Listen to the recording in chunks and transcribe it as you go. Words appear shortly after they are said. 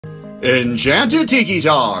Enchanted Tiki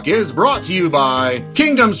Talk is brought to you by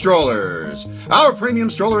Kingdom Strollers. Our premium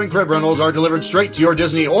stroller and crib rentals are delivered straight to your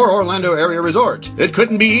Disney or Orlando area resort. It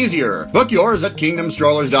couldn't be easier. Book yours at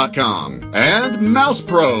kingdomstrollers.com. And Mouse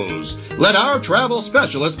Pros. Let our travel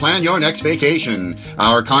specialist plan your next vacation.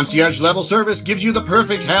 Our concierge level service gives you the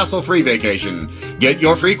perfect hassle-free vacation. Get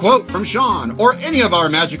your free quote from Sean or any of our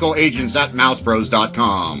magical agents at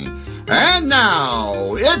mousepros.com. And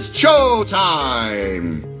now, it's show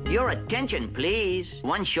time! Your attention, please.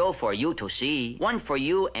 One show for you to see. One for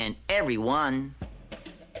you and everyone.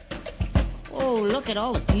 Oh, look at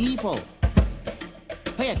all the people.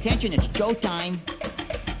 Pay attention, it's showtime.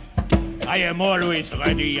 I am always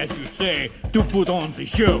ready, as you say, to put on the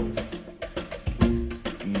show.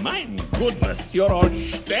 My goodness, you're all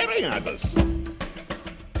staring at us.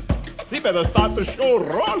 We better start the show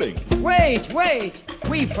rolling. Wait!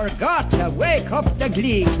 We forgot to wake up the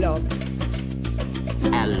Glee Club.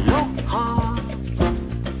 Aloha.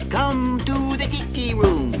 Come to the Tiki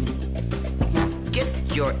Room. Get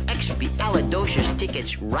your expialidocious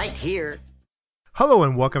tickets right here. Hello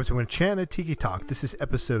and welcome to Enchanted Tiki Talk. This is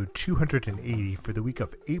episode 280 for the week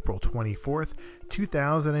of April 24th,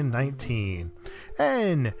 2019.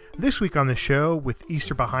 And this week on the show, with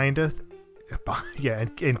Easter behind us,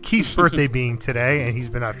 and Keith's birthday being today, and he's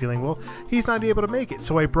been not feeling well, he's not able to make it.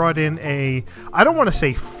 So I brought in I don't want to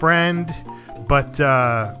say friend, but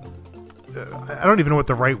I don't even know what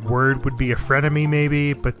the right word would be, a frenemy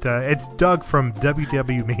maybe, but it's Doug from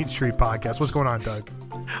WDW Main St Podcast. What's going on, Doug?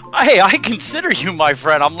 Hey, I consider you my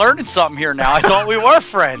friend. I'm learning something here now. I thought we were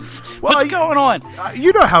friends. Well, what's going on?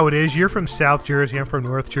 You know how it is. You're from South Jersey. I'm from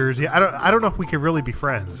North Jersey. I don't know if we could really be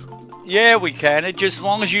friends. Yeah, we can. It just as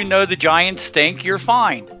long as you know the Giants stink, you're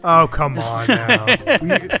fine. Oh, come on now.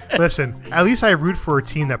 Listen, at least I root for a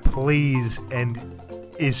team that plays and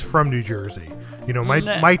is from New Jersey. You know,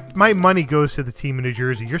 my money goes to the team in New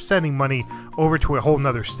Jersey. You're sending money over to a whole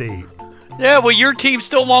nother state. Yeah, well, your team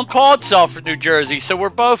still won't call itself for New Jersey, so we're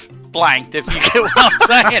both blanked, if you get what I'm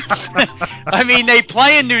saying. I mean, they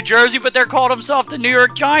play in New Jersey, but they're calling themselves the New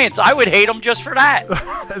York Giants. I would hate them just for that.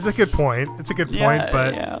 That's a good point. It's a good point,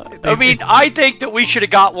 but... Yeah. I think that we should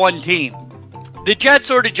have got one team. The Jets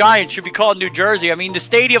or the Giants should be called New Jersey. I mean, the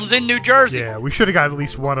stadium's in New Jersey. Yeah, we should have got at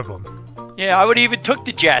least one of them. Yeah, I would even took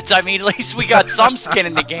the Jets. I mean, at least we got some skin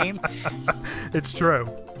in the game. It's true.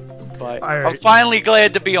 But I'm finally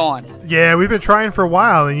glad to be on. Yeah, we've been trying for a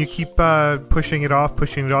while, and you keep pushing it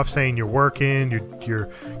off, saying you're working, you're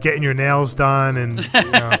getting your nails done, and you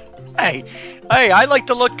know. Hey, I like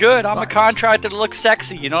to look good. I'm a contractor that looks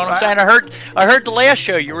sexy. You know what I'm saying? I heard the last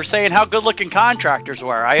show you were saying how good-looking contractors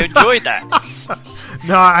were. I enjoyed that.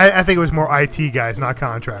 No, I think it was more IT guys, not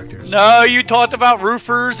contractors. No, you talked about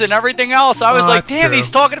roofers and everything else. I was like, damn, true. He's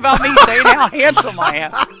talking about me, saying how handsome I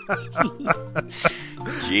am.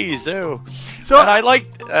 Jeez, ooh. So and I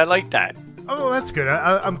like that. Oh, that's good.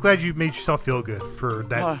 I'm glad you made yourself feel good for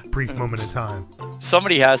that brief moment in time.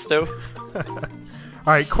 Somebody has to. All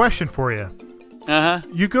right, question for you. Uh-huh.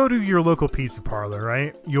 You go to your local pizza parlor,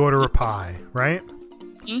 right? You order a pie, right?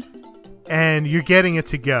 Mm-hmm. And you're getting it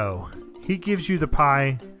to go. He gives you the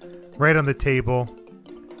pie right on the table,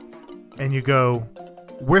 and you go,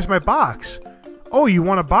 "Where's my box?" "Oh, you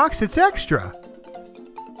want a box? It's extra."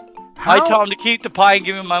 I tell him to keep the pie and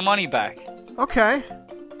give him my money back. Okay.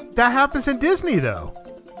 That happens in Disney, though.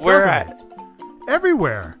 Where at?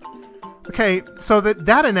 Everywhere. Okay, so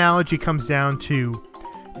that analogy comes down to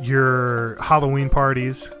your Halloween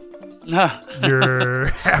parties, your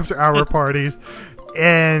after-hour parties,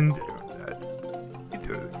 and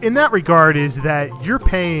in that regard is that you're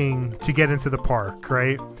paying to get into the park,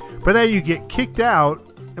 right? But then you get kicked out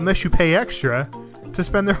unless you pay extra to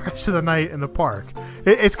spend the rest of the night in the park.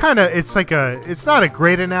 It's not a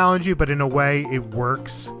great analogy, but in a way it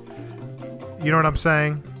works. You know what I'm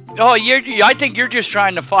saying? Oh, I think you're just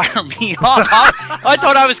trying to fire me off. I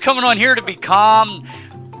thought I was coming on here to be calm,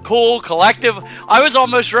 cool, collective. I was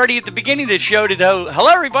almost ready at the beginning of the show to go, "Hello,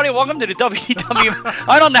 everybody, welcome to the WDW."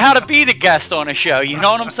 I don't know how to be the guest on a show. You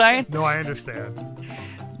know what I'm saying? No, I understand.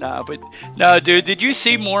 No, dude, did you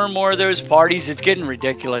see more and more of those parties? It's getting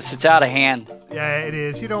ridiculous. It's out of hand. Yeah, it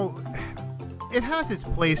is. You know, it has its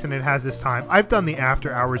place and it has its time. I've done the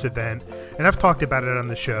after hours event, and I've talked about it on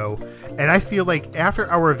the show, and I feel like after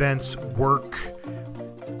hour events work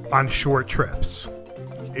on short trips.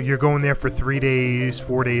 You're going there for 3 days,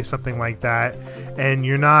 4 days, something like that, and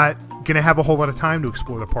you're not going to have a whole lot of time to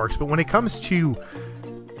explore the parks. But when it comes to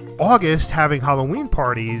August having Halloween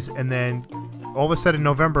parties and then all of a sudden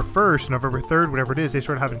November 1st, November 3rd, whatever it is, they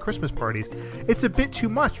start having Christmas parties. It's a bit too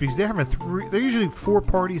much because they're having they're usually 4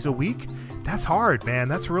 parties a week. That's hard, man.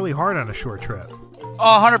 That's really hard on a short trip.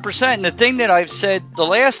 100%. And the thing that I've said the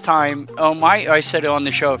last time, I said it on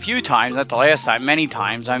the show a few times, not the last time, many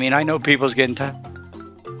times. I mean, I know people's getting tired.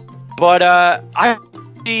 But I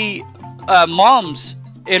see moms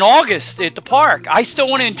in August at the park. I still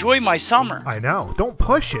want to enjoy my summer. I know. Don't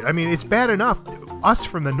push it. I mean, it's bad enough. Us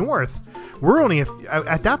from the north, we're only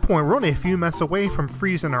at that point we're only a few months away from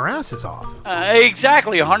freezing our asses off.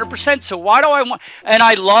 Exactly, 100%. So why do I want? And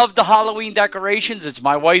I love the Halloween decorations. It's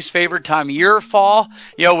my wife's favorite time of year, fall.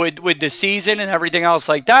 You know, with the season and everything else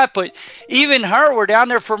like that. But even her, we're down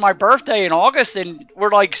there for my birthday in August, and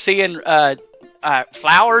we're like seeing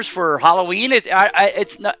flowers for Halloween.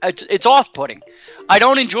 It's off-putting. I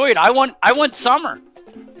don't enjoy it. I want summer.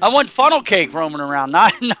 I want funnel cake roaming around.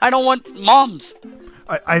 I don't want mums.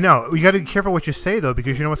 I know. You got to be careful what you say, though,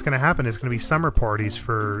 because you know what's going to happen. It's going to be summer parties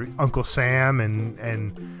for Uncle Sam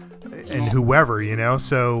and whoever, you know.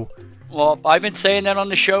 So. Well, I've been saying that on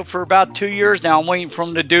the show for about 2 years now. I'm waiting for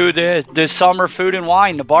them to do the summer food and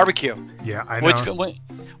wine, the barbecue. Yeah, I know.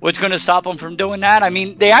 What's going to stop them from doing that? I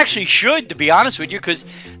mean, they actually should, to be honest with you, because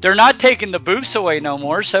they're not taking the booths away no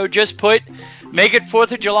more. So just make it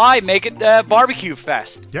 4th of July, make it barbecue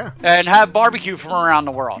fest. Yeah. And have barbecue from around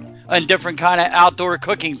the world and different kind of outdoor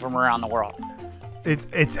cooking from around the world.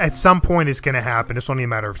 It's at some point it's going to happen. It's only a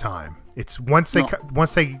matter of time. It's once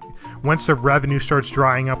the revenue starts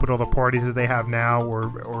drying up with all the parties that they have now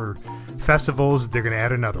or festivals, they're going to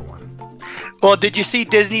add another one. Well, did you see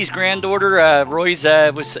Disney's granddaughter, Roy's,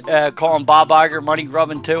 was calling Bob Iger money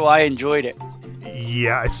grubbing too? I enjoyed it.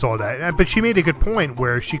 Yeah, I saw that. But she made a good point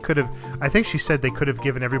where she could have, I think she said they could have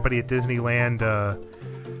given everybody at Disneyland,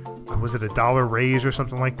 was it $1 raise or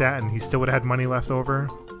something like that, and he still would have had money left over?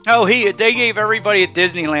 Oh, they gave everybody at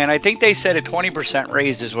Disneyland, I think they said a 20%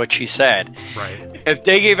 raise is what she said. Right. If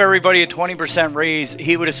they gave everybody a 20% raise,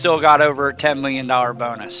 he would have still got over a $10 million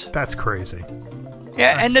bonus. That's crazy.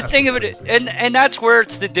 Yeah, and the thing of it is, and that's where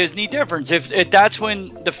it's the Disney difference. If that's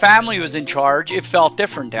when the family was in charge, it felt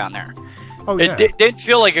different down there. Oh, yeah. It didn't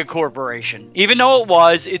feel like a corporation. Even though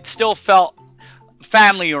it still felt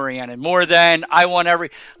family oriented more than I want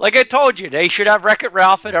like I told you, they should have Wreck-It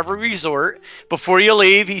Ralph at every resort. Before you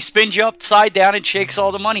leave, he spins you upside down and shakes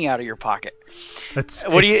all the money out of your pocket. It's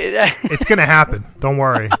going to happen. Don't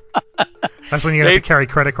worry. That's when you have to carry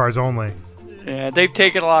credit cards only. Yeah, they've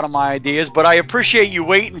taken a lot of my ideas, but I appreciate you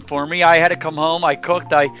waiting for me. I had to come home. I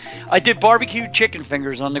cooked. I did barbecue chicken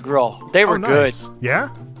fingers on the grill. They were nice. good. Yeah?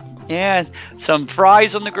 Yeah, some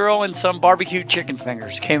fries on the grill and some barbecue chicken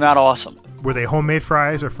fingers. Came out awesome. Were they homemade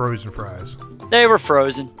fries or frozen fries? They were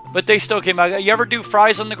frozen, but they still came out. You ever do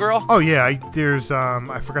fries on the grill? Oh yeah, I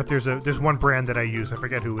forgot there's one brand that I use. I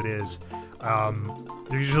forget who it is.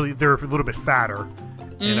 They're a little bit fatter,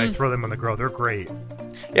 and I throw them on the grill. They're great.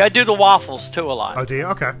 Yeah, I do the waffles too a lot. Oh, do you?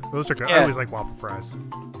 Okay, those are good. Yeah. I always like waffle fries.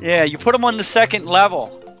 Yeah, you put them on the second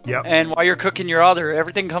level. Yep. And while you're cooking your other,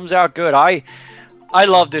 everything comes out good. I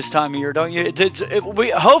love this time of year, don't you?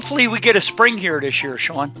 Hopefully we get a spring here this year,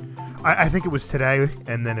 Sean. I think it was today,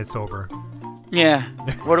 and then it's over. Yeah.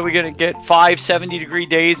 What are we going to get? 5 70-degree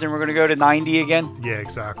days, and we're going to go to 90 again? Yeah,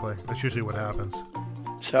 exactly. That's usually what happens.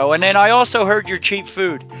 So, and then I also heard your cheap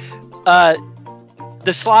food.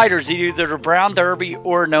 The sliders, either the Brown Derby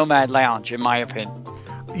or Nomad Lounge, in my opinion.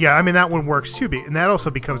 Yeah, I mean, that one works too. And that also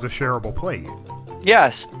becomes a shareable plate.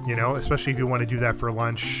 Yes. You know, especially if you want to do that for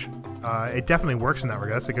lunch. It definitely works in that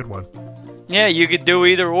regard. That's a good one. Yeah, you could do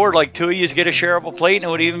either or. Like 2 of you get a shareable plate, and it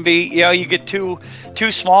would even be, you get two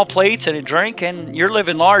small plates and a drink, and you're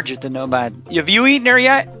living large at the Nomad. Have you eaten there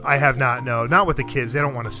yet? I have not. No, not with the kids. They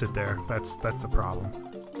don't want to sit there. That's the problem.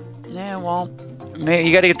 Yeah, well, man,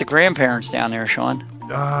 you got to get the grandparents down there, Sean.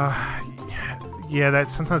 Yeah.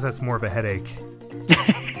 Sometimes that's more of a headache.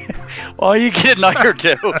 Well, you get a night or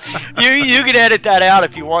two. You can edit that out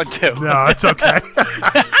if you want to. No, it's okay.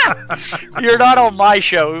 You're not on my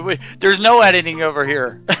show. There's no editing over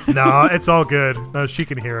here. No, it's all good. No, she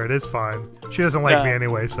can hear it. It's fine. She doesn't like me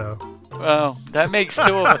anyway, so. Oh, that makes 2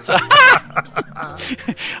 of us. I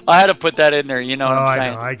had to put that in there. You know what I'm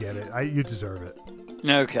saying? I know. I get it. You deserve it.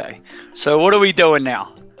 Okay. So what are we doing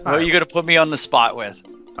now? What are you going to put me on the spot with?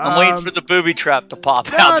 I'm waiting for the booby trap to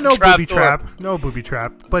pop out. No booby trap. No booby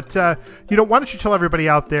trap. But, why don't you tell everybody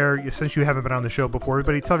out there, since you haven't been on the show before,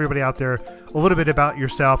 tell everybody out there a little bit about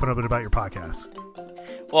yourself and a little bit about your podcast.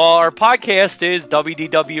 Well, our podcast is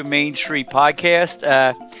WDW Main St Podcast.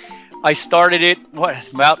 I started it,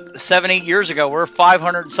 about 7-8 years ago. We're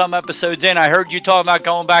 500 and some episodes in. I heard you talking about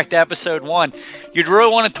going back to episode 1. You'd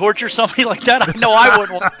really want to torture somebody like that? I know I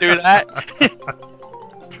wouldn't want to do that.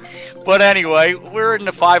 But anyway, we're in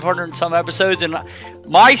the 500 and some episodes, and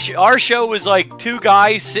our show was like 2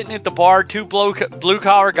 guys sitting at the bar, 2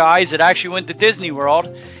 blue-collar guys that actually went to Disney World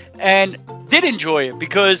and did enjoy it,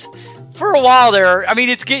 because for a while there, I mean,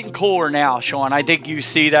 it's getting cooler now, Sean. I think you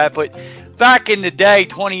see that, but back in the day,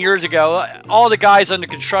 20 years ago, all the guys on the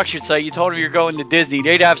construction site, you told them you're going to Disney,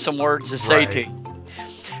 they'd have some words to say to you.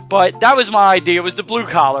 But that was my idea. It was the Blue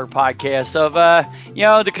Collar podcast of,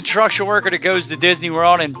 the construction worker that goes to Disney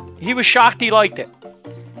World, and he was shocked he liked it.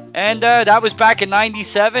 And that was back in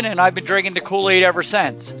 '97, and I've been drinking the Kool-Aid ever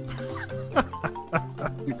since.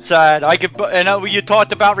 It's sad. You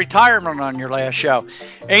talked about retirement on your last show.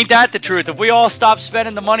 Ain't that the truth? If we all stopped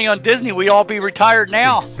spending the money on Disney, we'd all be retired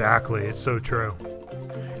now. Exactly. It's so true.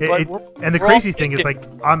 And the crazy thing is, like,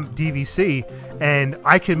 I'm DVC, and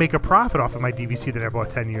I can make a profit off of my DVC that I bought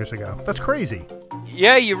 10 years ago. That's crazy.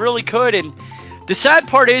 Yeah, you really could. And the sad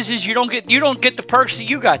part is you don't get the perks that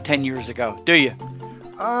you got 10 years ago, do you?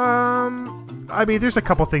 I mean, there's a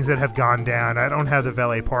couple things that have gone down. I don't have the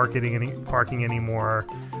valet parking anymore.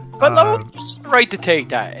 But it's right to take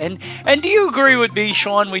that. And do you agree with me,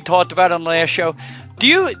 Sean? We talked about it on the last show. Do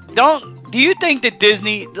you think that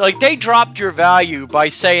Disney, like, they dropped your value by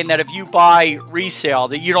saying that if you buy resale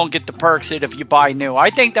that you don't get the perks that if you buy new?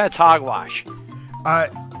 I think that's hogwash.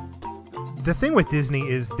 The thing with Disney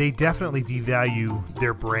is they definitely devalue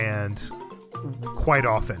their brand quite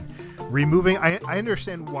often. I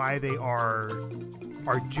understand why they are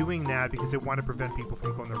doing that, because they want to prevent people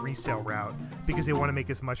from going the resale route, because they want to make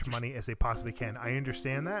as much money as they possibly can. I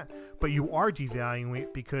understand that, but you are devaluing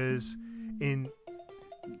it because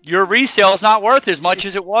your resale is not worth as much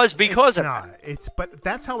as it was because of it. But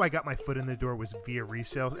that's how I got my foot in the door, was via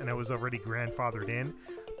resale, and I was already grandfathered in.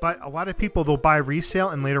 But a lot of people, they'll buy resale,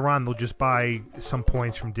 and later on they'll just buy some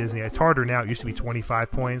points from Disney. It's harder now. It used to be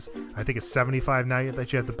 25 points. I think it's 75 now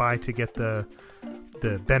that you have to buy to get the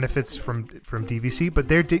benefits from DVC. But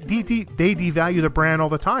they devalue the brand all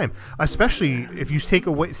the time, especially if you step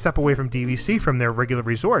away from DVC from their regular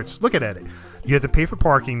resorts. Look at it. You have to pay for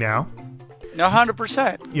parking now.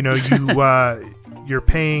 100%. You know, you're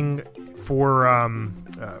paying for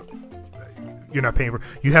you're not paying for.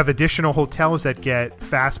 You have additional hotels that get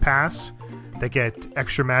Fast Pass, that get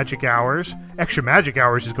extra magic hours. Extra magic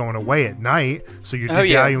hours is going away at night, so you're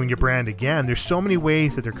devaluing your brand again. There's so many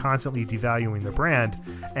ways that they're constantly devaluing the brand,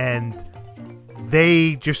 and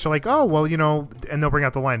they just are like, oh, well, and they'll bring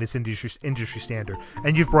out the line, it's industry standard.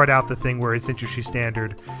 And you've brought out the thing where it's industry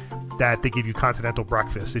standard that they give you continental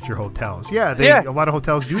breakfast at your hotels. Yeah, a lot of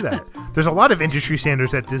hotels do that. There's a lot of industry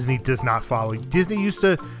standards that Disney does not follow. Disney used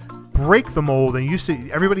to break the mold, and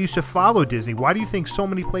everybody used to follow Disney. Why do you think so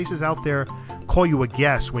many places out there call you a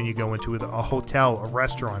guest when you go into a hotel, a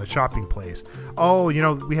restaurant, a shopping place? Oh,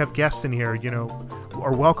 we have guests in here,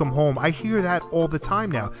 or welcome home. I hear that all the time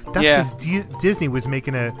now. That's because Disney was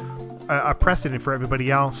making a precedent for everybody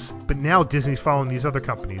else, but now Disney's following these other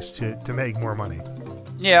companies to make more money.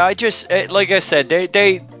 Yeah, I just like I said,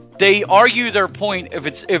 they argue their point if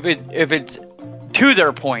it's to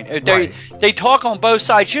their point. They talk on both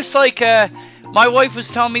sides, just like my wife was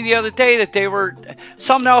telling me the other day that they were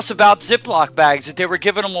something else about Ziploc bags, that they were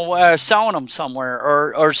giving them selling them somewhere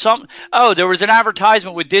or some. Oh, there was an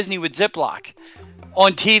advertisement with Disney with Ziploc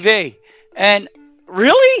on TV, and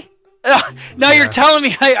really. Now you're telling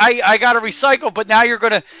me I got to recycle, but now you're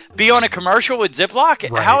going to be on a commercial with Ziploc?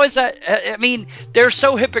 Right. How is that? I mean, they're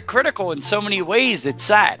so hypocritical in so many ways. It's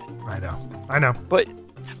sad. I know. But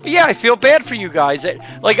yeah, I feel bad for you guys.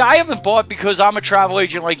 Like, I haven't bought because I'm a travel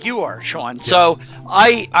agent like you are, Sean. Yeah. So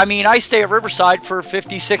I stay at Riverside for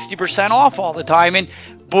 50-60% off all the time, and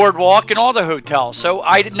Boardwalk and all the hotels. So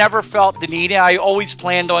I never felt the need. I always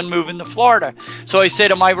planned on moving to Florida. So I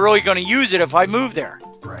said, am I really going to use it if I move there?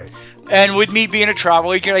 Right. And with me being a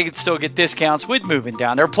travel agent, I could still get discounts with moving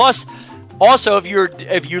down there. Plus, also,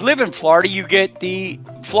 if you live in Florida, you get the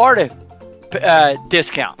Florida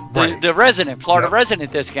discount, the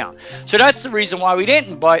resident discount. So that's the reason why we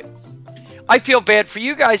didn't. But I feel bad for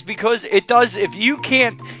you guys, because it does. If you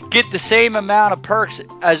can't get the same amount of perks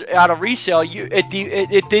as out of resale, it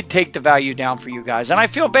did take the value down for you guys, and I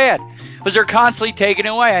feel bad. Because they're constantly taking it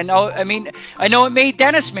away. I know it made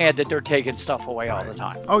Dennis mad that they're taking stuff away all the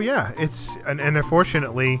time. Oh yeah, and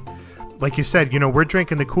unfortunately, like you said, we're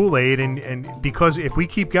drinking the Kool-Aid, and because if we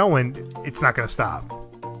keep going, it's not going to stop.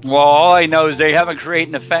 Well, all I know is they haven't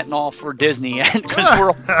created the fentanyl for Disney yet because we're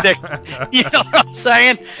all sick. You know what I'm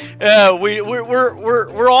saying?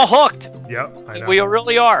 We're all hooked. Yep, I know. We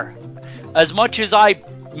really are. As much as I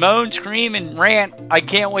moan, scream, and rant, I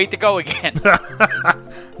can't wait to go again.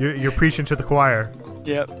 You're preaching to the choir.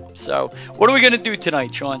 Yep. So, what are we going to do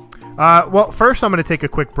tonight, Sean? Well, first I'm going to take a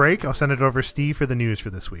quick break. I'll send it over to Steve for the news for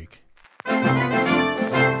this week.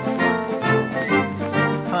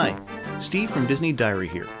 Hi, Steve from Disney Diary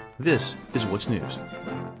here. This is What's News.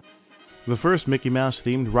 The first Mickey Mouse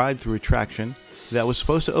themed ride-through attraction that was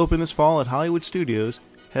supposed to open this fall at Hollywood Studios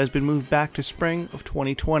has been moved back to spring of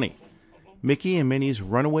 2020. Mickey and Minnie's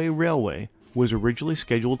Runaway Railway was originally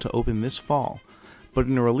scheduled to open this fall, but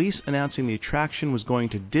in a release announcing the attraction was going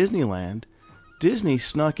to Disneyland, Disney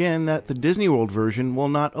snuck in that the Disney World version will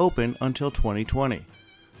not open until 2020.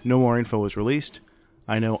 No more info was released.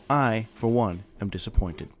 I know I, for one, am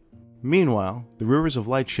disappointed. Meanwhile, the Rivers of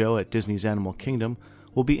Light show at Disney's Animal Kingdom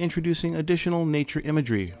will be introducing additional nature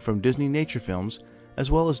imagery from Disney nature films, as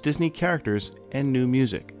well as Disney characters and new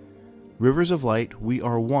music. Rivers of Light We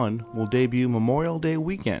Are One will debut Memorial Day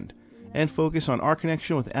weekend and focus on our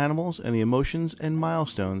connection with animals and the emotions and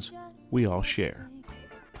milestones we all share.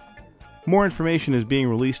 More information is being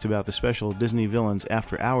released about the special Disney Villains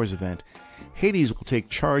After Hours event. Hades will take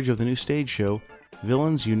charge of the new stage show,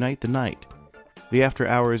 Villains Unite the Night. The After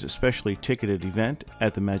Hours specially ticketed event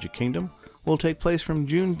at the Magic Kingdom will take place from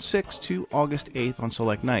June 6th to August 8th on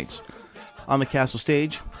select nights. On the castle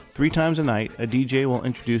stage, 3 times a night, a DJ will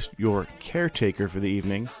introduce your caretaker for the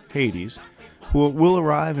evening, Hades, who will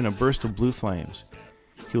arrive in a burst of blue flames.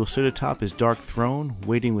 He will sit atop his dark throne,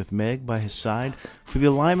 waiting with Meg by his side for the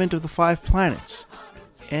alignment of the 5 planets,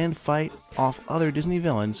 and fight off other Disney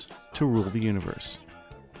villains to rule the universe.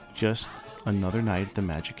 Just another night at the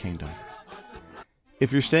Magic Kingdom.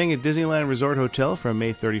 If you're staying at Disneyland Resort Hotel from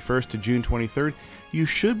May 31st to June 23rd, you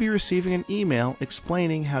should be receiving an email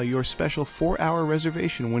explaining how your special 4-hour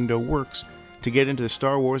reservation window works to get into the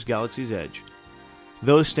Star Wars Galaxy's Edge.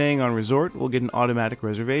 Those staying on resort will get an automatic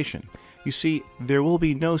reservation. You see, there will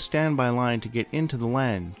be no standby line to get into the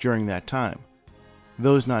land during that time.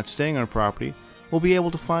 Those not staying on property will be able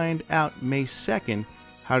to find out May 2nd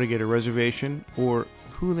how to get a reservation or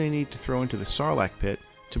who they need to throw into the Sarlacc pit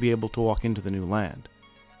to be able to walk into the new land.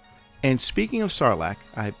 And speaking of Sarlacc,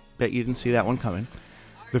 I bet you didn't see that one coming.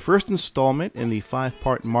 The first installment in the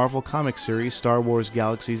 5-part Marvel comic series Star Wars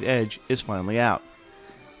Galaxy's Edge is finally out.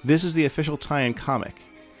 This is the official tie-in comic,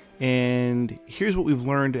 and here's what we've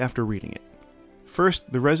learned after reading it.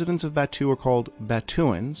 First, the residents of Batuu are called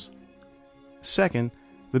Batuans. Second,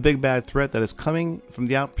 the big bad threat that is coming from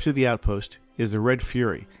to the outpost is the Red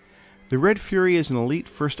Fury. The Red Fury is an elite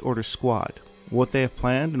First Order squad. What they have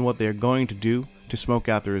planned and what they are going to do to smoke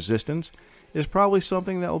out the resistance is probably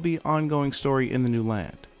something that will be an ongoing story in the new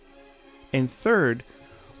land. And third,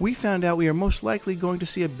 we found out we are most likely going to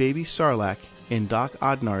see a baby Sarlacc in Doc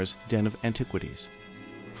Oddnar's Den of Antiquities.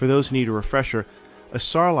 For those who need a refresher, a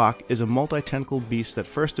Sarlacc is a multi-tentacled beast that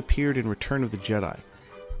first appeared in Return of the Jedi.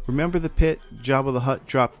 Remember the pit Jabba the Hutt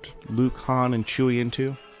dropped Luke, Han, and Chewie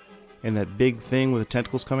into? And that big thing with the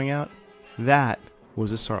tentacles coming out? That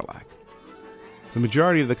was a Sarlacc. The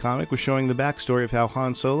majority of the comic was showing the backstory of how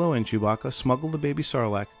Han Solo and Chewbacca smuggled the baby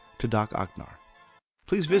Sarlacc to Doc Oddnar.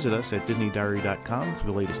 Please visit us at DisneyDiary.com for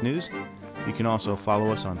the latest news. You can also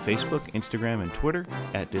follow us on Facebook, Instagram, and Twitter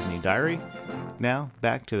at Disney Diary. Now,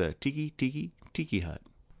 back to the Tiki Hut.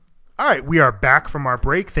 All right, we are back from our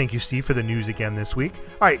break. Thank you, Steve, for the news again this week.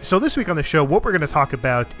 All right, so this week on the show, what we're going to talk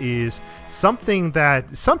about is something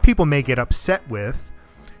that some people may get upset with,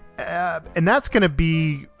 and that's going to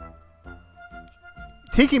be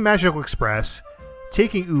taking Magical Express,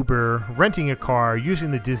 taking Uber, renting a car,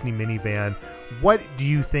 using the Disney minivan. What do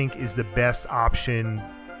you think is the best option?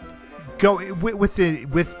 Go with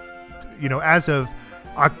as of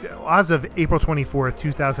April 24th,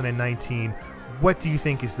 2019. What do you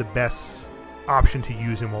think is the best option to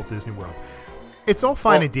use in Walt Disney World? It's all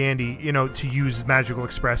fine and dandy, to use Magical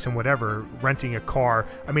Express and whatever, renting a car.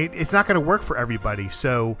 I mean, it's not going to work for everybody.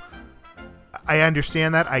 So I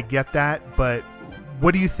understand that. I get that. But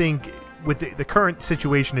what do you think with the current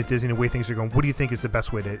situation at Disney, the way things are going, what do you think is the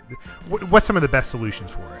best way to... What's some of the best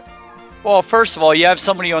solutions for it? Well, first of all, you have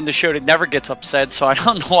somebody on the show that never gets upset, so I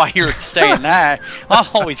don't know why you're saying that. I'm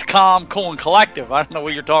always calm, cool, and collective. I don't know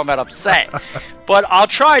what you're talking about upset. But I'll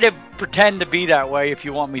try to pretend to be that way if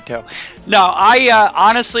you want me to. No, I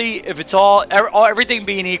honestly, if it's everything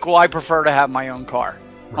being equal, I prefer to have my own car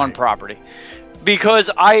on property.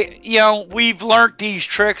 Because we've learned these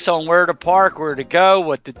tricks on where to park, where to go,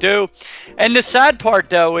 what to do. And the sad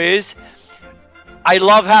part, though, is I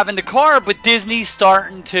love having the car, but Disney's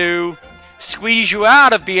starting to squeeze you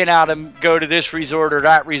out of being out and go to this resort or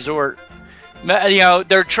that resort. You know,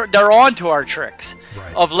 they're on to our tricks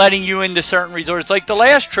of letting you into certain resorts. Like the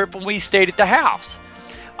last trip when we stayed at the house,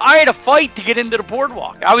 I had a fight to get into the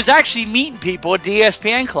boardwalk. I was actually meeting people at the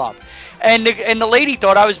ESPN club, and the lady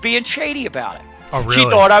thought I was being shady about it. Oh, really? She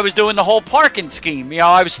thought I was doing the whole parking scheme. You know,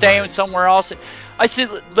 I was staying somewhere else. I said,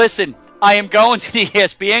 listen, I am going to the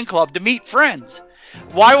ESPN club to meet friends.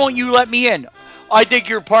 Why won't you let me in? I think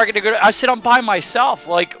you're parking to go. I said, I'm by myself.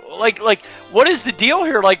 Like, what is the deal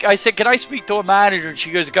here? Like, I said, can I speak to a manager? And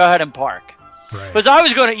she goes, go ahead and park. Because I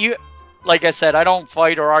was going to, like I said, I don't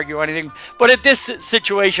fight or argue anything. But at this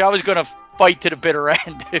situation, I was going to fight to the bitter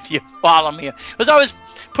end, if you follow me. Because I was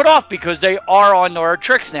put off because they are on our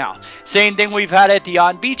tricks now. Same thing we've had at the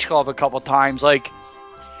Yacht and Beach Club a couple times. Like,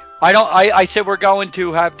 I said, we're going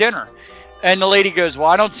to have dinner. And the lady goes, well,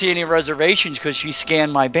 I don't see any reservations because she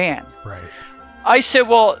scanned my band. Right. I said,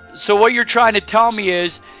 well, so what you're trying to tell me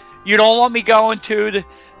is you don't want me going to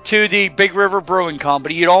the Big River Brewing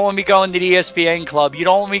Company. You don't want me going to the ESPN Club. You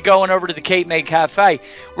don't want me going over to the Cape May Cafe.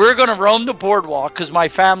 We're going to roam the boardwalk because my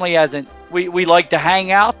family hasn't. We like to hang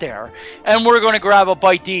out there. And we're going to grab a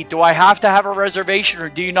bite to eat. Do I have to have a reservation or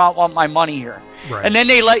do you not want my money here? Right. And then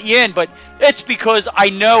they let you in. But it's because I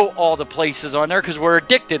know all the places on there because we're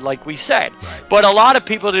addicted, like we said. Right. But a lot of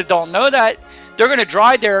people that don't know that, they're going to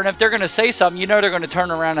drive there, and if they're going to say something, you know they're going to turn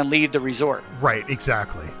around and leave the resort. Right,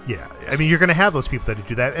 exactly. Yeah. I mean, you're going to have those people that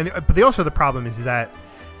do that. But the problem is that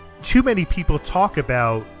too many people talk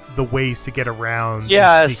about the ways to get around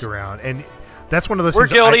and sneak around. And that's one of those things.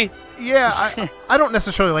 We're guilty. I don't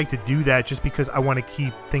necessarily like to do that just because I want to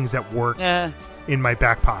keep things that work in my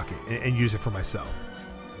back pocket and use it for myself.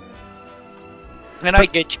 And I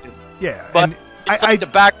get you. Yeah. But it's like the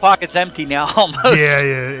back pocket's empty now almost. Yeah,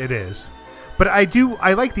 it is. But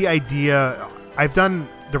I like the idea. I've done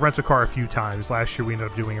the rental car a few times. Last year we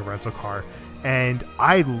ended up doing a rental car, and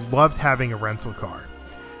I loved having a rental car.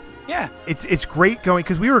 Yeah. It's great going,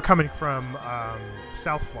 because we were coming from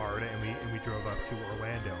South Florida, and we drove up to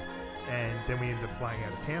Orlando, and then we ended up flying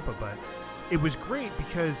out of Tampa. But it was great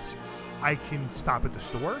because I can stop at the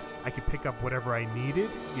store. I could pick up whatever I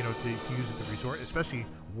needed, to use at the resort, especially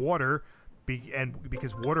water. And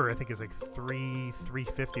because water, I think, is like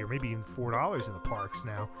 $3.50 or maybe even $4 in the parks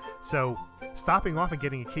now. So stopping off and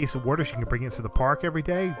getting a case of water so you can bring it into the park every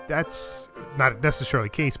day, that's not necessarily a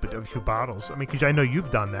case, but a few bottles. I mean, because I know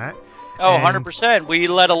you've done that. Oh, 100%. We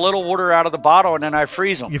let a little water out of the bottle, and then I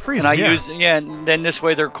freeze them. You freeze them, and then this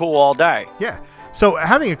way they're cool all day. Yeah. So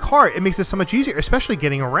having a car, it makes it so much easier, especially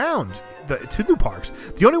getting around to the parks.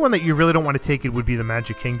 The only one that you really don't want to take it would be the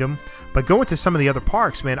Magic Kingdom. But going to some of the other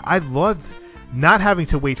parks, man, I loved not having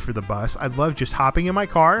to wait for the bus. I loved just hopping in my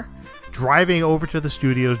car, driving over to the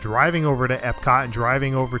studios, driving over to Epcot, and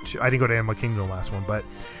driving over to... I didn't go to Animal Kingdom the last one, but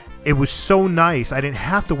it was so nice. I didn't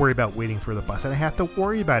have to worry about waiting for the bus. I didn't have to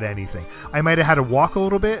worry about anything. I might have had to walk a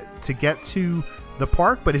little bit to get to the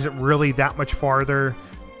park, but is it really that much farther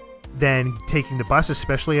than taking the bus,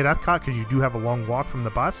 especially at Epcot, because you do have a long walk from the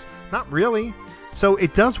bus? Not really. So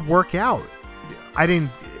it does work out.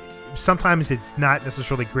 Sometimes it's not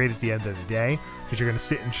necessarily great at the end of the day because you're going to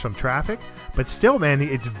sit in some traffic, but still, man,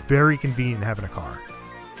 it's very convenient having a car.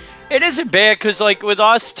 It isn't bad because, like, with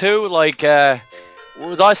us too, like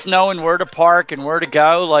with us knowing where to park and where to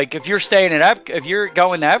go, like if you're staying at if you're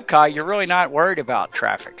going to Epcot, you're really not worried about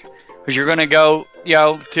traffic because you're going to go,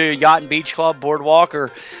 to Yacht and Beach Club, Boardwalk,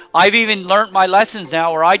 or I've even learned my lessons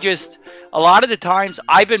now where a lot of the times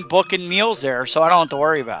I've been booking meals there, so I don't have to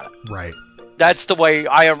worry about it. Right. That's the way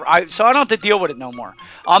so I don't have to deal with it no more.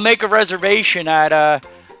 I'll make a reservation at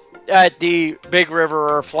the Big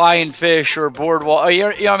River or Flying Fish or Boardwalk,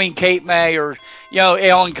 Cape May or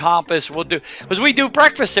Ale and Compass. We'll do because we do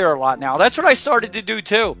breakfast there a lot now. That's what I started to do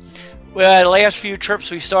too. The last few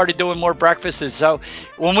trips we started doing more breakfasts. So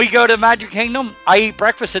when we go to Magic Kingdom, I eat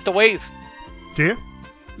breakfast at the Wave. Do you?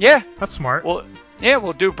 Yeah. That's smart. Well, yeah,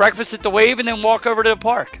 we'll do breakfast at the Wave and then walk over to the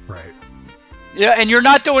park. Right. Yeah, and you're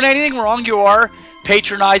not doing anything wrong. You are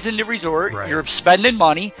patronizing the resort. Right. You're spending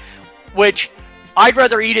money, which I'd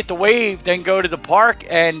rather eat at the Wave than go to the park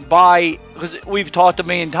and buy, because we've talked a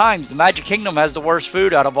million times, the Magic Kingdom has the worst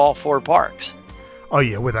food out of all 4 parks. Oh,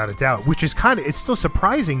 yeah, without a doubt, which is it's still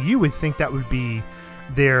surprising. You would think that would be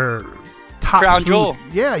their top crown food. jewel.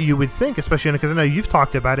 Yeah, you would think, especially because I know you've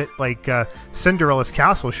talked about it, like Cinderella's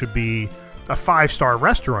Castle should be a 5-star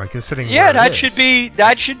restaurant, considering that should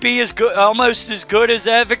be as good, almost as good as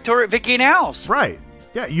Vicky and Al's. Right.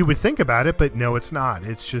 Yeah, you would think about it, but no, it's not.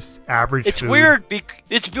 It's just average. It's food. weird.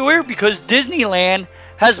 It's weird because Disneyland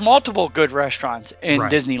has multiple good restaurants in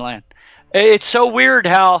Right. Disneyland. It's so weird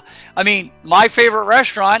how, I mean, my favorite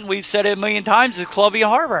restaurant, we've said it a million times, is Columbia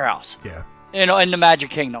Harbor House. Yeah. In the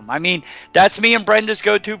Magic Kingdom. I mean, that's me and Brenda's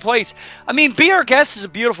go-to place. I mean, Be Our Guest is a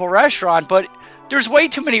beautiful restaurant, but there's way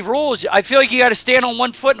too many rules. I feel like you got to stand on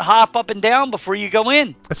one foot and hop up and down before you go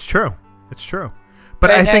in. That's true. It's true.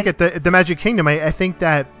 But I think at the Magic Kingdom, I think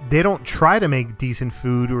that they don't try to make decent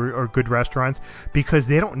food or good restaurants because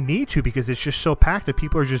they don't need to, because it's just so packed that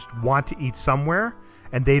people are just want to eat somewhere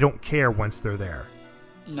and they don't care once they're there.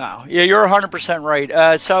 No, yeah, you're 100%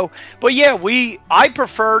 right. But yeah, I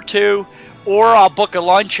prefer to, or I'll book a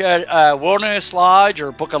lunch at Wilderness Lodge,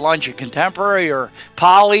 or book a lunch at Contemporary, or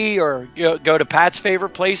Poly, or go to Pat's favorite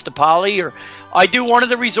place, to Poly, or I do one of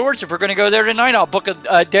the resorts. If we're going to go there tonight, I'll book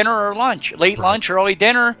a dinner or lunch, late lunch, early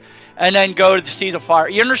dinner, and then go to see the fire.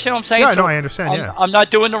 You understand what I'm saying? Yeah, no, I understand. I'm not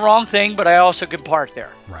doing the wrong thing, but I also can park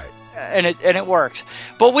there. Right. And it works.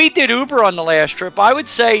 But we did Uber on the last trip. I would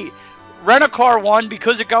say rent a car, one,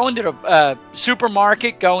 because of going to the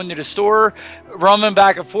supermarket, going to the store, roaming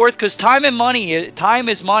back and forth, because time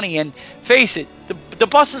is money. And face it, the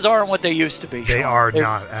buses aren't what they used to be. They Sean. are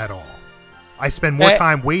not at all. I spend more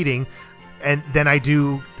time waiting than I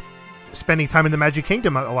do spending time in the Magic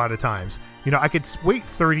Kingdom a lot of times. I could wait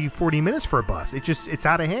 30, 40 minutes for a bus. It's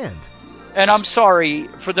out of hand. And I'm sorry,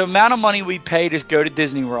 for the amount of money we pay to go to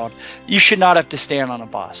Disney World, you should not have to stand on a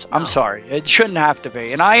bus. I'm sorry. It shouldn't have to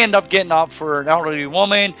be. And I end up getting up for an elderly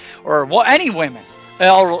woman, or any women,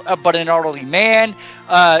 but an elderly man,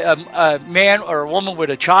 a man or a woman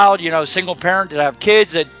with a child, single parent that have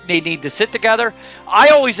kids that they need to sit together. I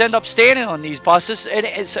always end up standing on these buses, and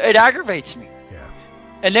it aggravates me. Yeah.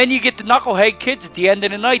 And then you get the knucklehead kids at the end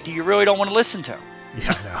of the night that you really don't want to listen to.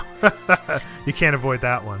 Yeah, no. You can't avoid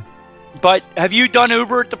that one. But have you done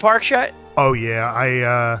Uber at the parks yet? Oh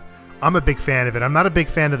yeah, I'm a big fan of it. I'm not a big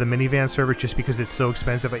fan of the minivan service just because it's so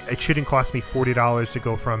expensive. It shouldn't cost me $40 to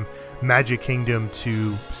go from Magic Kingdom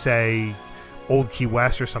to, say, Old Key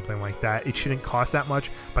West or something like that. It shouldn't cost that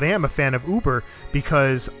much. But I am a fan of Uber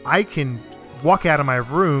because I can walk out of my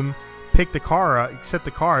room, pick the car up, set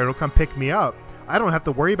the car, it'll come pick me up. I don't have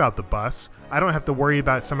to worry about the bus. I don't have to worry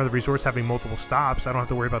about some of the resorts having multiple stops. I don't have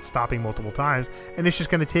to worry about stopping multiple times. And it's just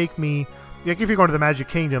going to take me, like if you're going to the Magic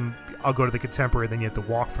Kingdom, I'll go to the Contemporary, then you have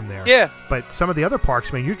to walk from there. Yeah. But some of the other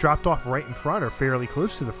parks, man, you're dropped off right in front or fairly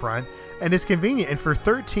close to the front, and it's convenient. And for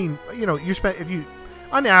 13,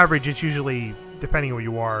 on average, it's usually, depending on where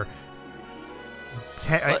you are,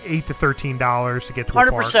 $8 to $13 to get to a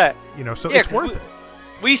 100%. park. So it's worth it.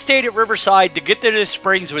 We stayed at Riverside. To get to the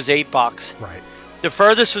Springs was $8. Right. The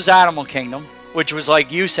furthest was Animal Kingdom, which was,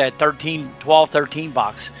 like you said,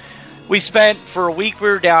 $13. We spent, for a week we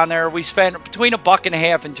were down there, we spent between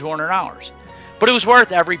 $1.50 and $200. But it was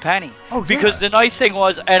worth every penny. Oh, yeah. Because the nice thing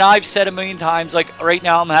was, and I've said a million times, like right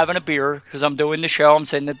now I'm having a beer because I'm doing the show, I'm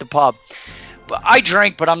sitting at the pub. But I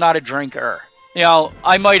drink, but I'm not a drinker.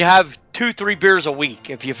 I might have 2-3 beers a week,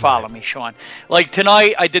 if you follow me, Sean. Like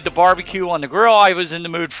tonight, I did the barbecue on the grill. I was in the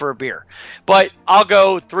mood for a beer. But I'll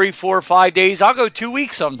go 3, 4, 5 days. I'll go 2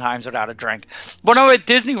 weeks sometimes without a drink. When I'm at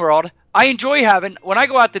Disney World, I enjoy when I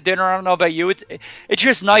go out to dinner, I don't know about you, it's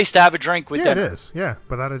just nice to have a drink with dinner. Yeah, it is. Yeah,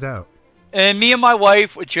 without a doubt. And me and my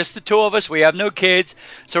wife, it's just the two of us. We have no kids,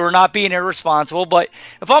 so we're not being irresponsible. But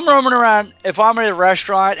if I'm roaming around, if I'm at a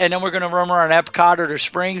restaurant and then we're going to roam around Epcot or the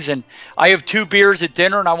Springs and I have 2 beers at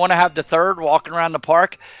dinner and I want to have the third walking around the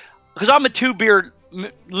park, because I'm a 2-beer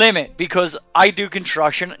limit because I do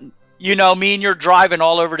construction. Me and you're driving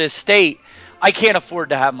all over this state. I can't afford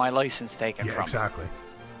to have my license taken from me. Exactly.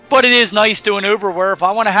 But it is nice doing Uber where if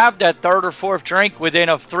I want to have that third or fourth drink within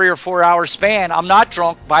a 3 or 4 hour span, I'm not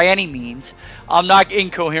drunk by any means. I'm not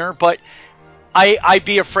incoherent, but I'd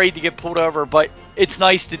be afraid to get pulled over. But it's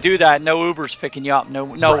nice to do that. No Uber's picking you up. No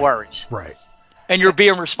worries. Right. And you're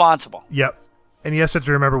being responsible. Yep. And you also have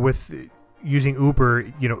to remember with using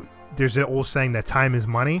Uber, there's an old saying that time is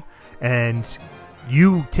money. And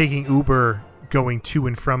you taking Uber going to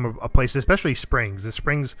and from a place, especially Springs.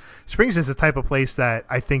 Springs is the type of place that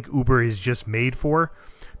I think Uber is just made for,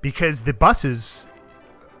 because the buses,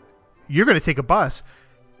 you're going to take a bus.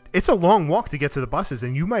 It's a long walk to get to the buses,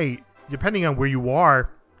 and you might, depending on where you are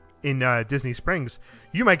in Disney Springs,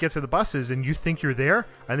 you might get to the buses and you think you're there,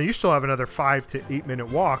 and then you still have another 5 to 8 minute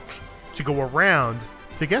walk to go around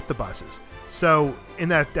to get the buses. So in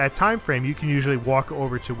that time frame, you can usually walk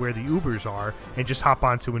over to where the Ubers are and just hop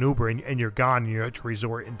onto an Uber and you're gone, and you're at a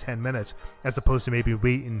resort in 10 minutes, as opposed to maybe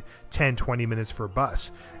waiting 10, 20 minutes for a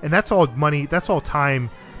bus. And that's all money, that's all time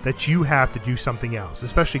that you have to do something else,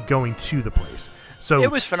 especially going to the place. So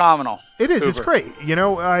it was phenomenal. It is. Uber. It's great.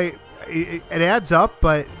 it adds up,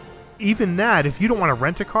 but even that, if you don't want to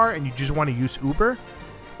rent a car and you just want to use Uber,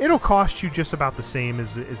 it'll cost you just about the same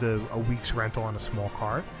as a week's rental on a small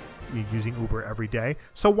car. You're using Uber every day,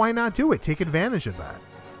 so why not do it? Take advantage of that.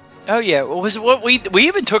 Oh yeah, what we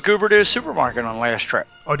even took Uber to a supermarket on the last trip.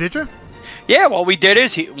 Oh, did you? Yeah, what we did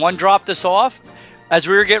is one dropped us off. As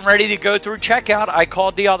we were getting ready to go through checkout, I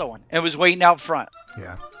called the other one and was waiting out front.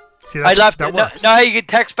 Yeah. See, I left. That works. Now you can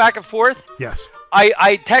text back and forth. Yes.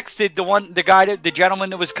 I texted the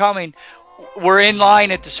gentleman that was coming. We're in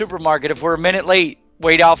line at the supermarket. If we're a minute late,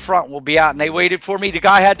 wait out front. We'll be out. And they waited for me. The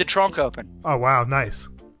guy had the trunk open. Oh wow, nice.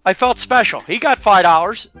 I felt special. He got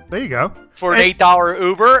 $5. There you go. For an $8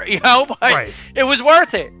 Uber, but right. It was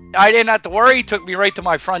worth it. I didn't have to worry. He took me right to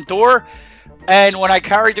my front door. And when I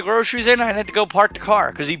carried the groceries in, I had to go park the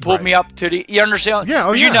car because he pulled me up to the. You understand? Yeah.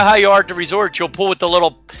 Oh, yeah. You know how you are at the resort. You'll pull at the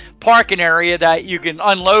little parking area that you can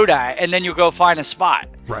unload at, and then you'll go find a spot.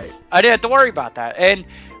 Right. I didn't have to worry about that, and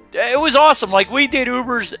it was awesome. Like we did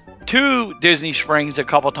Ubers to Disney Springs a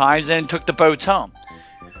couple times, and took the boats home.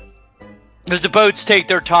 Because the boats take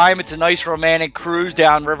their time. It's a nice romantic cruise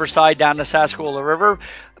down Riverside, down the Sassagoula River.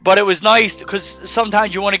 But it was nice because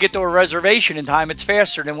sometimes you want to get to a reservation in time. It's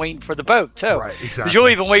faster than waiting for the boat, too. Right, exactly. Because you'll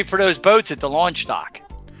even wait for those boats at the launch dock.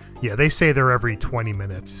 Yeah, they say they're every 20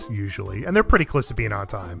 minutes usually. And they're pretty close to being on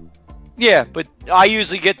time. Yeah, but I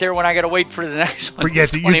usually get there when I got to wait for the next one. Yeah,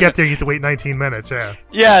 you get there, you have to wait 19 minutes, yeah.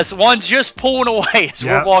 Yes, one's just pulling away as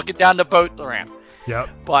we're walking down the boat ramp. Yep.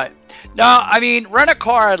 But, no, I mean, rent a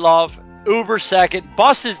car I love. Uber second.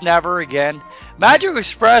 Buses never again. Magic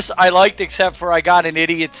Express I liked, except for I got an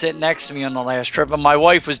idiot sitting next to me on the last trip, and my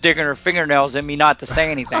wife was digging her fingernails in me not to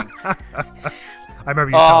say anything. I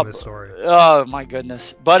remember you telling this story. Oh, my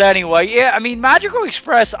goodness. But anyway, yeah, I mean, Magical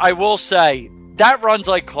Express, I will say, that runs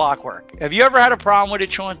like clockwork. Have you ever had a problem with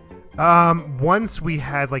it, Sean? Once we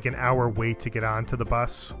had like an hour wait to get onto the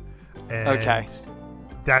bus. And okay.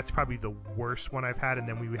 That's probably the worst one I've had, and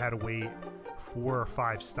then we had to wait 4 or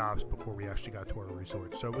 5 stops before we actually got to our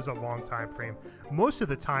resort. So it was a long time frame. Most of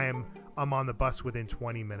the time, I'm on the bus within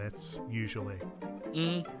 20 minutes, usually.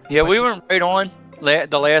 Yeah, we went right on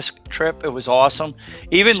the last trip. It was awesome.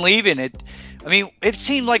 Even leaving it, I mean, it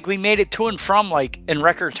seemed like we made it to and from like in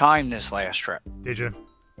record time this last trip. Did you?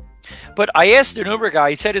 But I asked an Uber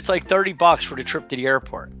guy. He said it's like $30 for the trip to the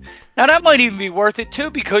airport. Now that might even be worth it too,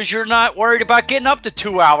 because you're not worried about getting up to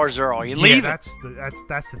 2 hours early and leaving. That's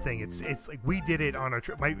the thing. It's like we did it on our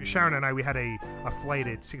trip. Sharon and I, we had a flight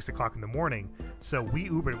at 6 o'clock in the morning, so we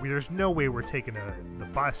Ubered. There's no way we're taking the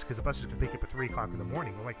bus because the bus is going to pick up at 3 o'clock in the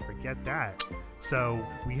morning. We're like, forget that. So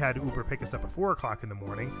we had Uber pick us up at 4 o'clock in the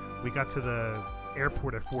morning. We got to the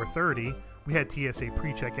airport at 4:30. We had TSA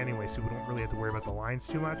pre-check anyway, so we don't really have to worry about the lines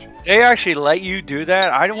too much. They actually let you do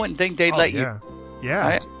that? I wouldn't think they'd let you.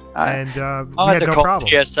 Yeah. I'll we have had to no call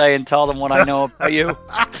problem. TSA and tell them what I know about you.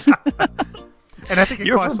 And I think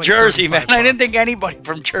you're from like Jersey, man. $35. I didn't think anybody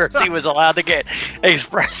from Jersey was allowed to get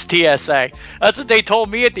express TSA. That's what they told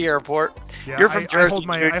me at the airport. Yeah, you're from Jersey.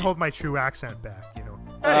 I hold my true accent back.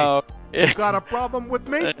 Hey, you got a problem with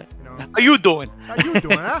me? How you doing? How you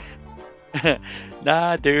doing, huh?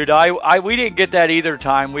 Nah, dude. We didn't get that either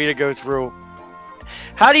time. We had to go through.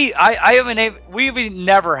 How do you? We've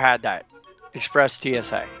never had that express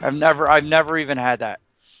TSA. I've never even had that.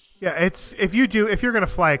 Yeah, if you're gonna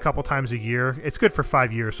fly a couple times a year, it's good for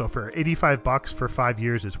 5 years. So for $85 for 5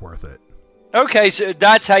 years is worth it. Okay, so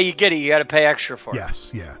that's how you get it. You got to pay extra for it.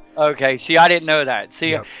 Yes, yeah. Okay, see, I didn't know that.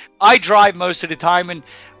 See, Yep. I drive most of the time, and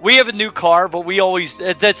we have a new car, but we always,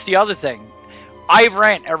 that's the other thing. I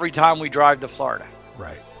rent every time we drive to Florida.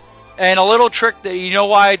 Right. And a little trick that, you know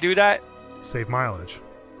why I do that? Save mileage.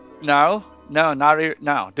 No.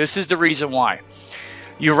 This is the reason why.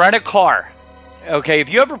 You rent a car. Okay, if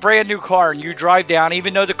you have a brand new car and you drive down,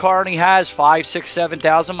 even though the car only has 5, 6,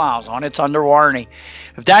 7,000 miles on it, it's under warranty.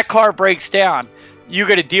 If that car breaks down, you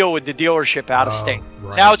got to deal with the dealership out of state.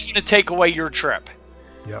 Right. Now it's going to take away your trip.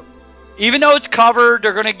 Yep. Even though it's covered,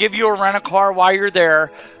 they're going to give you a rent-a-car while you're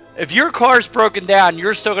there. If your car's broken down,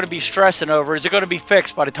 you're still going to be stressing over, is it going to be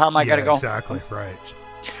fixed by the time I got to go? Exactly, right.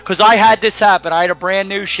 Because I had this happen. I had a brand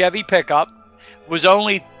new Chevy pickup. Was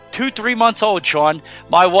only 2-3 months old, Sean.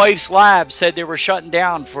 My wife's lab said they were shutting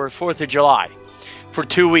down for 4th of July for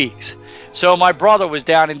 2 weeks. So my brother was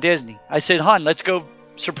down in Disney. I said, "Hun, let's go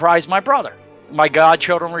surprise my brother." My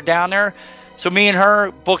godchildren were down there. So me and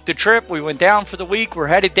her booked the trip. We went down for the week. We're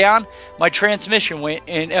headed down. My transmission went,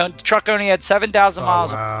 and the truck only had 7,000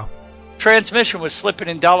 miles. Wow. Transmission was slipping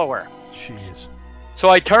in Delaware. Jeez. So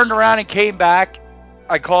I turned around and came back.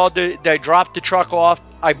 I called, they dropped the truck off.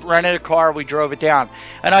 I rented a car. We drove it down.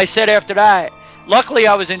 And I said after that, Luckily,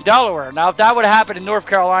 I was in Delaware. Now, if that would have happened in North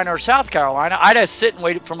Carolina or South Carolina, I'd have sit and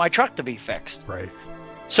waited for my truck to be fixed. Right.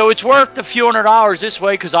 So it's worth a few $100s this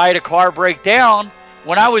way because I had a car break down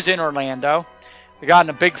when I was in Orlando. I got in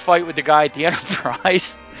a big fight with the guy at the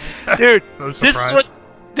Enterprise. Dude, No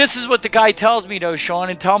this is what the guy tells me, though, Sean,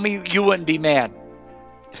 and tell me you wouldn't be mad.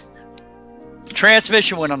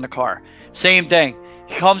 Transmission went on the car. Same thing.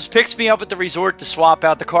 He comes, picks me up at the resort to swap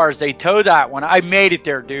out the cars. They tow that one. I made it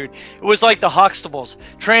there, dude. It was like the Huxtables.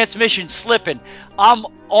 Transmission slipping. I'm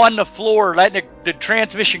on the floor letting the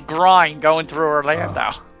transmission grind going through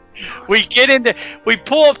Orlando. Oh. We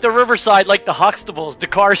pull up the riverside like the Huxtables. The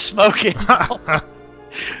car's smoking.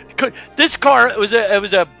 This car, it was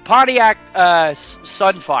a Pontiac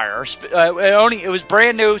Sunfire. It was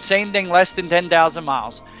brand new, same thing, less than 10,000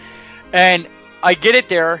 miles. And I get it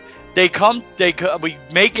there. We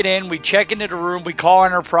make it in. We check into the room. We call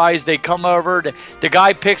Enterprise. They come over. The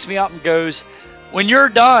guy picks me up and goes, "When you're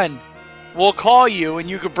done, we'll call you and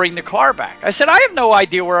you can bring the car back." I said, "I have no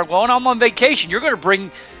idea where I'm going. I'm on vacation. You're going to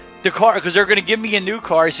bring the car because they're going to give me a new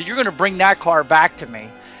car." He said, "You're going to bring that car back to me,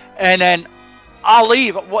 and then I'll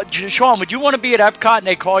leave." What, Sean? Would you want to be at Epcot and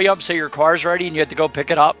they call you up and say your car's ready and you have to go pick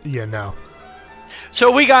it up? Yeah, no.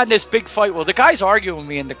 So we got in this big fight. Well, the guy's arguing with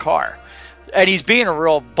me in the car. And he's being a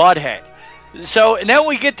real butthead. So, and then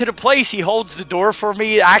we get to the place, he holds the door for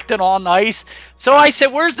me, acting all nice. So I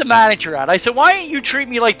said, "Where's the manager at?" I said, "Why didn't you treat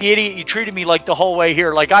me like the idiot you treated me like the whole way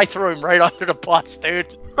here?" Like I threw him right under the bus,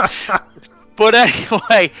 dude. But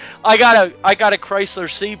anyway, I got a Chrysler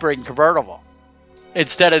Sebring convertible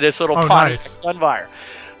instead of this little Pontiac Sunfire.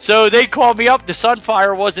 So they called me up. The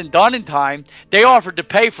Sunfire wasn't done in time. They offered to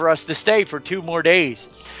pay for us to stay for 2 more days.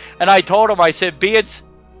 And I told him, I said,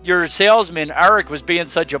 your salesman, Eric, was being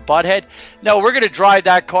such a butthead. No, we're going to drive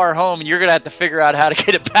that car home, and you're going to have to figure out how to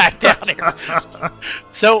get it back down here.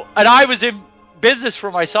 So, and I was in business for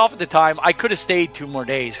myself at the time. I could have stayed 2 more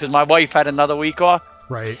days because my wife had another week off.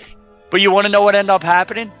 Right. But you want to know what ended up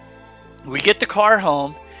happening? We get the car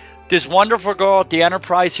home. This wonderful girl at the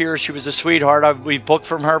Enterprise here, she was a sweetheart. We've booked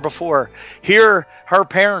from her before. Here, her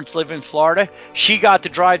parents live in Florida. She got to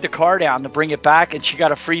drive the car down to bring it back, and she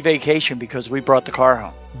got a free vacation because we brought the car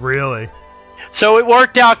home. Really? So it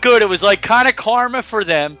worked out good. It was like kind of karma for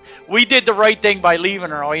them. We did the right thing by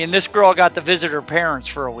leaving early, and this girl got to visit her parents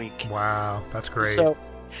for a week. Wow, that's great. So,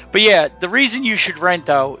 but yeah, the reason you should rent,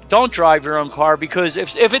 though, don't drive your own car because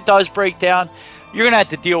if it does break down, you're going to have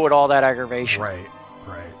to deal with all that aggravation. Right.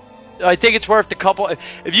 I think it's worth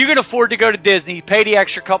if you can afford to go to Disney, pay the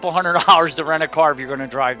extra couple $100 to rent a car if you're going to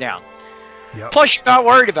drive down. Yep. Plus, you're not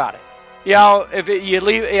worried about it. You know, if you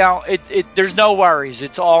leave, you know, there's no worries.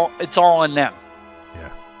 It's all in them. Yeah.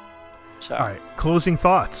 So. All right. Closing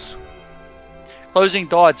thoughts.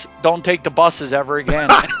 Don't take the buses ever again.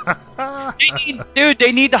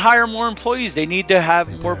 They need to hire more employees. They need to have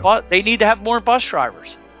They need to have more bus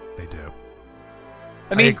drivers. They do.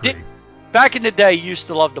 I mean, back in the day, you used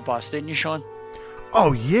to love the bus, didn't you, Sean?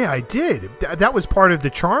 Oh, yeah, I did. That was part of the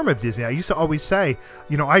charm of Disney. I used to always say,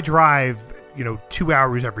 I drive, 2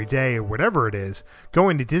 hours every day or whatever it is.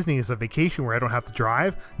 Going to Disney is a vacation where I don't have to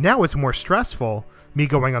drive. Now it's more stressful, me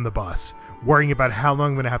going on the bus, worrying about how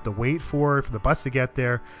long I'm going to have to wait for the bus to get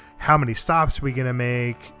there. How many stops are we going to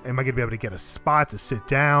make? Am I going to be able to get a spot to sit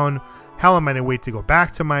down? How am I going to wait to go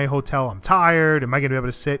back to my hotel? I'm tired. Am I going to be able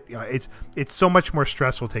to sit? It's so much more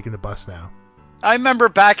stressful taking the bus now. I remember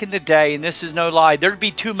back in the day, and this is no lie, there'd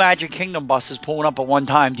be 2 Magic Kingdom buses pulling up at one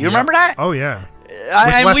time. Do you remember that? Oh, yeah.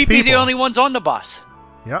 And we'd be the only ones on the bus.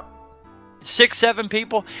 Yep. 6, 7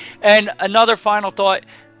 people. And another final thought,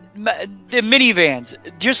 the minivans,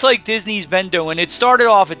 just like Disney's been doing, it started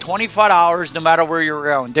off at $25 no matter where you were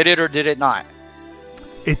going. Did it or did it not?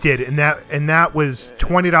 It did, and that was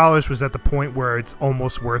 $20 was at the point where it's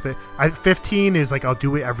almost worth it. $15 is like I'll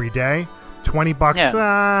do it every day. $20,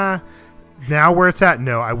 yeah. Now where it's at,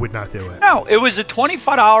 no, I would not do it. No, it was a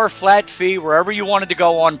 $25 flat fee wherever you wanted to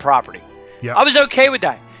go on property. Yeah, I was okay with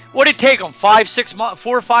that. What did it take them? 4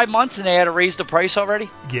 or 5 months, and they had to raise the price already?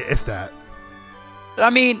 Yeah, if that. I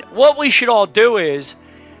mean, what we should all do is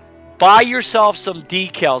buy yourself some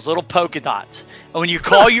decals, little polka dots. And when you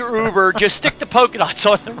call your Uber, just stick the polka dots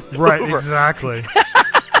on the Uber. Right, exactly.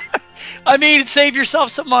 I mean, save yourself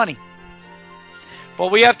some money. But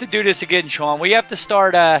we have to do this again, Sean. We have to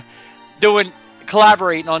start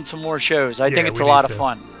collaborating on some more shows. I think it's a lot of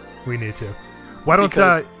fun. We need to. Why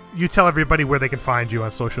don't you tell everybody where they can find you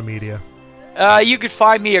on social media? You could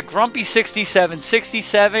find me at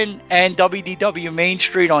Grumpy6767 and WDW Main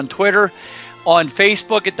Street on Twitter, on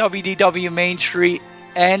Facebook at WDW Main Street,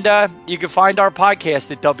 and you can find our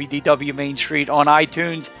podcast at WDW Main Street on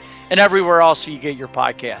iTunes and everywhere else you get your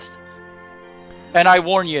podcast. And I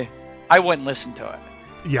warn you, I wouldn't listen to it.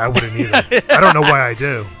 Yeah, I wouldn't either. I don't know why I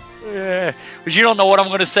do. Because you don't know what I'm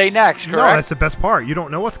going to say next, correct? No, that's the best part. You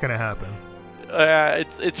don't know what's going to happen.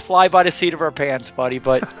 It's fly by the seat of our pants, buddy.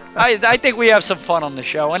 But I think we have some fun on the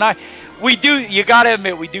show, and we do. You got to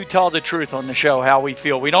admit, we do tell the truth on the show, how we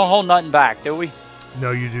feel. We don't hold nothing back, do we?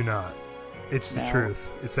 No, you do not. It's the truth.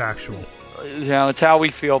 It's actual. It's how we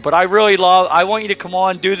feel. But I want you to come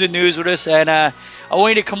on, do the news with us, and I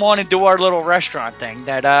want you to come on and do our little restaurant thing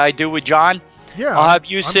that I do with John. Yeah, I'll have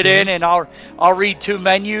you sit in, and I'll read 2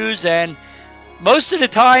 menus, and most of the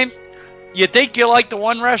time, you think you like the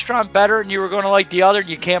one restaurant better, and you were going to like the other, and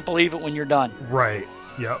you can't believe it when you're done. Right.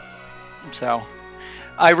 Yep. So,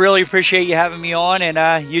 I really appreciate you having me on,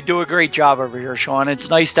 and you do a great job over here, Sean. It's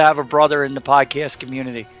nice to have a brother in the podcast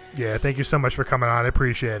community. Yeah, thank you so much for coming on. I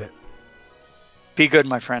appreciate it. Be good,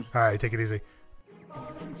 my friend. All right, take it easy.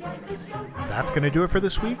 That's going to do it for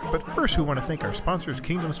this week, but first we want to thank our sponsors,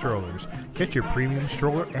 Kingdom Strollers. Get your premium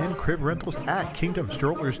stroller and crib rentals at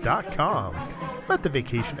kingdomstrollers.com. Let the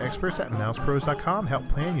vacation experts at mousepros.com help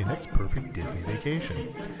plan your next perfect Disney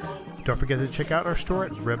vacation. Don't forget to check out our store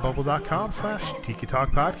at redbubble.com/Tiki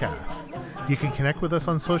Talk Podcast. You can connect with us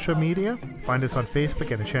on social media. Find us on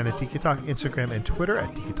Facebook at Enchanted Tiki Talk, Instagram, and Twitter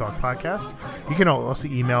at Tiki Talk Podcast. You can also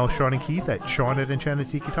email Sean and Keith at Sean@Enchanted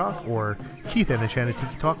Tiki Talk, or Keith@Enchanted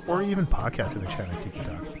Tiki Talk, or even podcast@Enchanted Tiki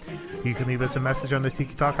Talk. You can leave us a message on the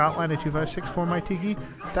Tiki Talk hotline at 256-4MY-TIKI.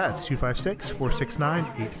 That's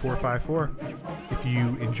 256-469-8454. If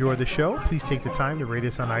you enjoy the show, please take the time to rate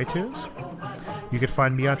us on iTunes. You can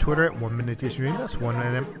find me on Twitter at 1 Minute Disney Dream. That's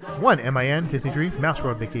 1MIN Disney Dream,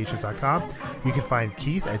 MouseWorldVacations.com. You can find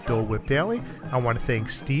Keith at Dole Whip Daily. I want to thank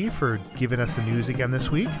Steve for giving us the news again this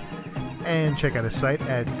week. And check out his site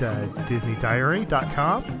at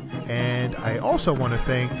DisneyDiary.com. And I also want to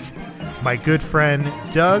thank my good friend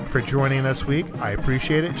Doug for joining us this week. I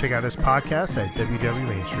appreciate it. Check out his podcast at WDW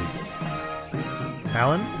Main St.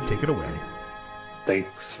 Alan, take it away.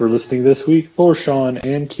 Thanks for listening this week. For Sean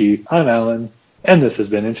and Keith, I'm Alan, and this has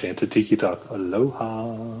been Enchanted Tiki Talk.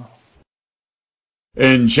 Aloha.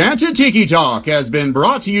 Enchanted Tiki Talk has been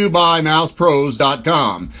brought to you by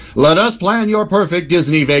mousepros.com. Let us plan your perfect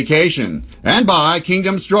Disney vacation. And by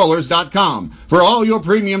kingdomstrollers.com for all your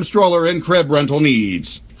premium stroller and crib rental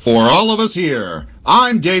needs. For all of us here,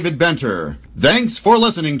 I'm David Benter. Thanks for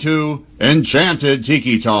listening to Enchanted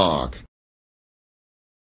Tiki Talk.